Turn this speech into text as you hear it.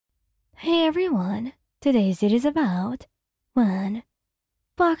Hey everyone, today's it is about when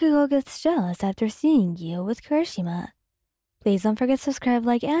Bakugou gets jealous after seeing you with Kirishima. Please don't forget to subscribe,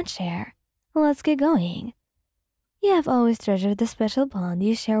 like, and share. Let's get going. You have always treasured the special bond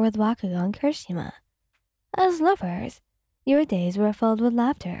you share with Bakugou and Kirishima. As lovers, your days were filled with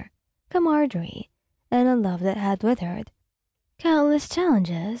laughter, camaraderie, and a love that had withered countless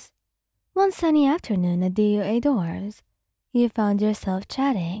challenges. One sunny afternoon at the UA dorms, you found yourself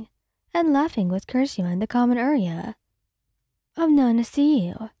chatting and laughing with Kirishima in the common area. Unbeknownst to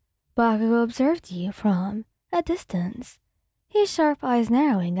you, Bakugou observed you from a distance, his sharp eyes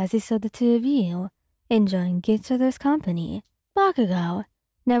narrowing as he saw the two of you enjoying each other's company. Bakugou,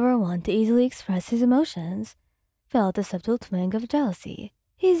 never one to easily express his emotions, felt a subtle twinge of jealousy.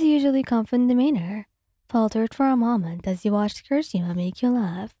 His usually confident demeanor faltered for a moment as he watched Kirishima make you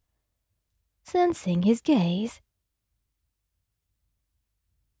laugh. Sensing his gaze,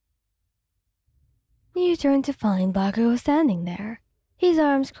 you turned to find Bakugou standing there, his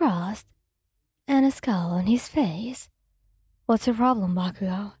arms crossed, and a scowl on his face. "What's your problem,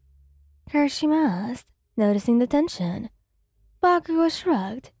 Bakugou?" Kirishima asked, noticing the tension. Bakugou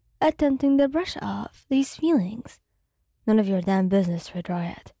shrugged, attempting to brush off these feelings. "None of your damn business, Red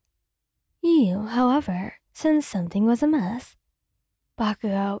Riot." You, however, sensed something was amiss.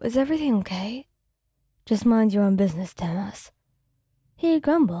 "Bakugou, is everything okay?" "Just mind your own business, Temas," he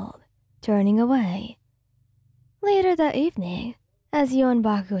grumbled, turning away. Later that evening, as you and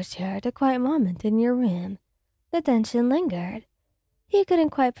Bakugou shared a quiet moment in your room, the tension lingered. He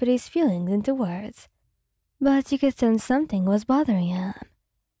couldn't quite put his feelings into words, but you could sense something was bothering him.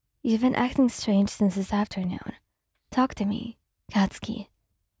 "You've been acting strange since this afternoon. Talk to me, Katsuki,"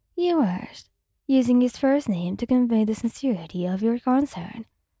 you urged, using his first name to convey the sincerity of your concern.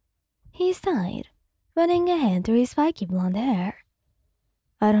 He sighed, running a hand through his spiky blonde hair.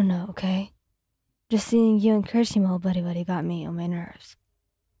 "I don't know, okay? Just seeing you and Kirishima buddy-buddy got me on my nerves."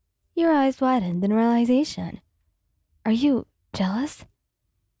 Your eyes widened in realization. "Are you jealous?"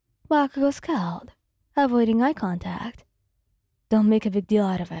 Bakugou scowled, avoiding eye contact. "Don't make a big deal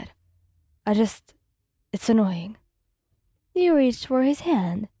out of it. It's annoying." You reached for his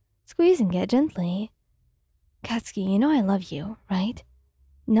hand, squeezing it gently. "Katsuki, you know I love you, right?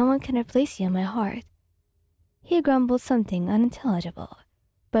 No one can replace you in my heart." He grumbled something unintelligible,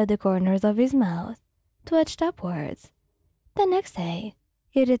 but the corners of his mouth twitched upwards. The next day,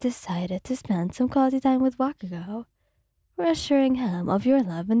 you decided to spend some quality time with Bakugou, reassuring him of your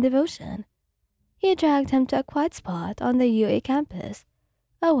love and devotion. You dragged him to a quiet spot on the UA campus,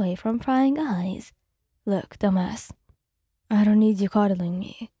 away from prying eyes. "Look, dumbass, I don't need you coddling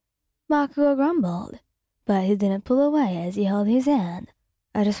me," Bakugou grumbled, but he didn't pull away as he held his hand.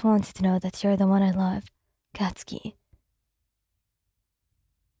 "I just want you to know that you're the one I love, Katsuki.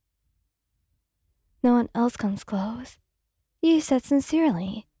 No one else comes close," you said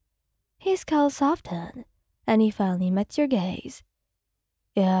sincerely. His scowl softened, and he finally met your gaze.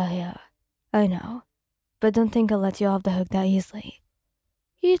 Yeah, I know, but don't think I'll let you off the hook that easily."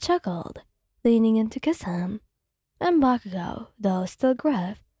 You chuckled, leaning in to kiss him, and Bakugou, though still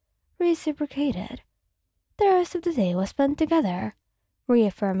gruff, reciprocated. The rest of the day was spent together,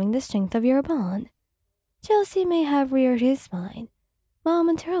 reaffirming the strength of your bond. Chelsea may have reared his spine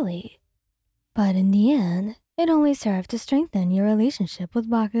momentarily, but in the end, it only served to strengthen your relationship with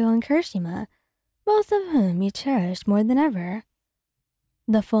Bakugou and Kirishima, both of whom you cherished more than ever.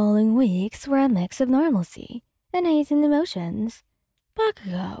 The following weeks were a mix of normalcy and heightened emotions.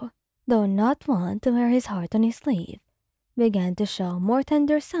 Bakugou, though not one to wear his heart on his sleeve, began to show more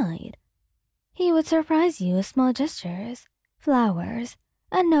tender side. He would surprise you with small gestures, flowers,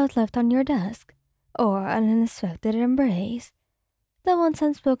 a note left on your desk, or an unexpected embrace. The once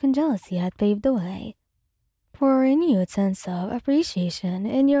unspoken jealousy had paved the way for a renewed sense of appreciation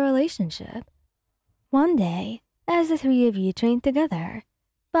in your relationship. One day, as the three of you trained together,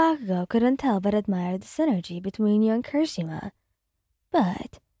 Bakugou couldn't tell but admire the synergy between you and Kirishima.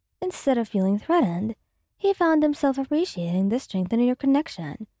 But instead of feeling threatened, he found himself appreciating the strength in your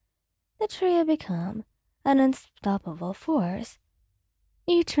connection. The trio became an unstoppable force,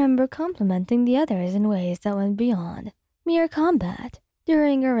 each member complimenting the others in ways that went beyond mere combat.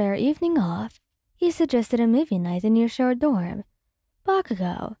 During a rare evening off, he suggested a movie night in your shared dorm.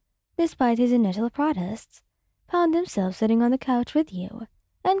 Bakugou, despite his initial protests, found himself sitting on the couch with you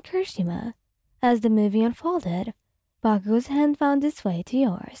and Kirishima. As the movie unfolded, Bakugou's hand found its way to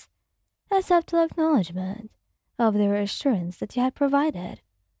yours, a subtle acknowledgement of the reassurance that you had provided.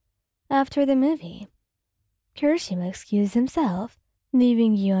 After the movie, Kirishima excused himself,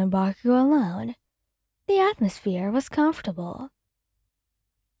 leaving you and Bakugou alone. The atmosphere was comfortable,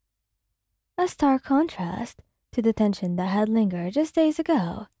 a stark contrast to the tension that had lingered just days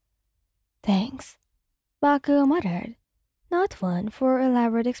ago. Thanks, Bakugou muttered, not one for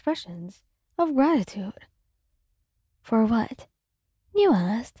elaborate expressions of gratitude. For what? You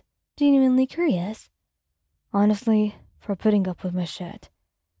asked, genuinely curious. Honestly, for putting up with my shit.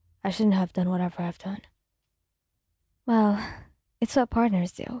 I shouldn't have done whatever I've done. Well, it's what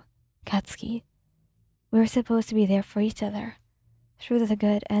partners do, Katsuki. We're supposed to be there for each other, through the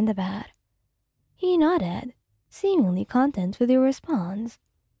good and the bad. He nodded, seemingly content with your response.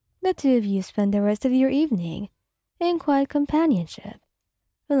 The two of you spent the rest of your evening in quiet companionship,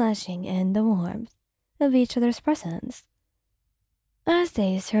 relishing in the warmth of each other's presence. As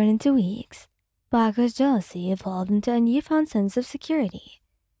days turned into weeks, Baku's jealousy evolved into a newfound sense of security.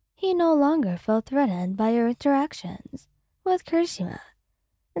 He no longer felt threatened by your interactions with Kirishima.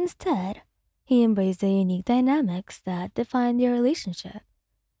 Instead, he embraced the unique dynamics that defined your relationship.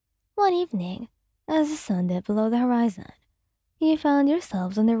 One evening, as the sun dipped below the horizon, you found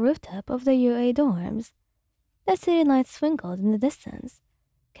yourselves on the rooftop of the UA dorms. The city lights twinkled in the distance,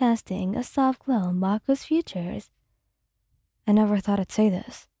 casting a soft glow on Baku's features. I never thought I'd say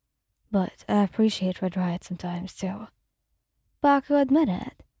this, but I appreciate red riot sometimes too. Baku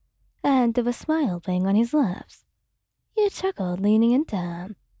admitted, a hint of a smile playing on his lips. You chuckled, leaning into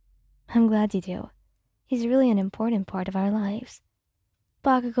him. I'm glad you do. He's really an important part of our lives.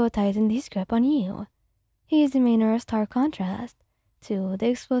 Bakugou tightened his grip on you. His demeanor a stark contrast to the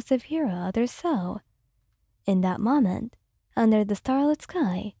explosive hero others saw. In that moment, under the starlit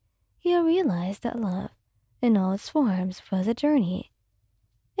sky, you realized that love, in all its forms, was a journey.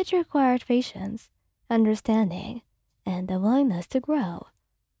 It required patience, understanding, and the willingness to grow.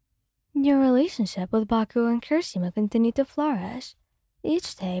 Your relationship with Bakugou and Kirishima continued to flourish,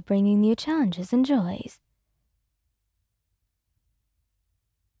 each day bringing new challenges and joys.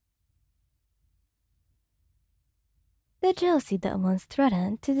 The jealousy that once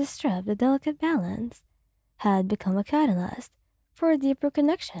threatened to disrupt the delicate balance had become a catalyst for deeper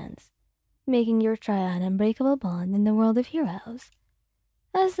connections, making your trio an unbreakable bond in the world of heroes.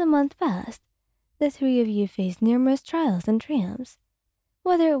 As the month passed, the three of you faced numerous trials and triumphs,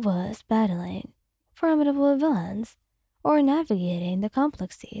 whether it was battling formidable villains or navigating the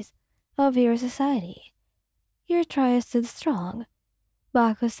complexities of your society. Your trio stood strong.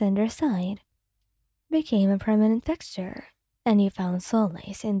 Baku's tender side became a permanent texture, and you found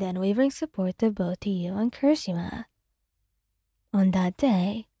solace in the unwavering support of both you and Kirishima. On that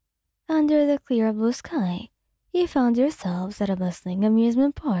day, under the clear blue sky, you found yourselves at a bustling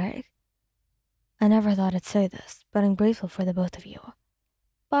amusement park. I never thought I'd say this, but I'm grateful for the both of you,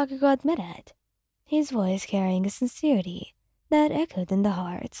 Bakugou admitted, his voice carrying a sincerity that echoed in the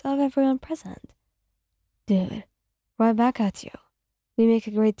hearts of everyone present. Dude, right back at you. We make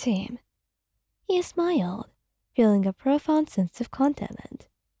a great team. He smiled, feeling a profound sense of contentment.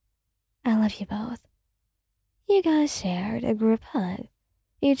 I love you both. You guys shared a group hug,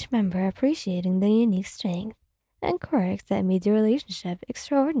 each member appreciating the unique strength and quirks that made your relationship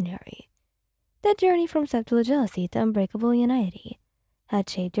extraordinary. The journey from subtle jealousy to unbreakable unity had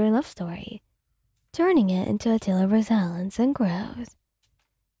shaped your love story, turning it into a tale of resilience and growth.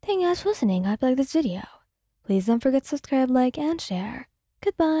 Thank you guys for listening. I hope you liked this video. Please don't forget to subscribe, like, and share.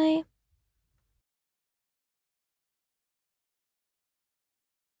 Goodbye.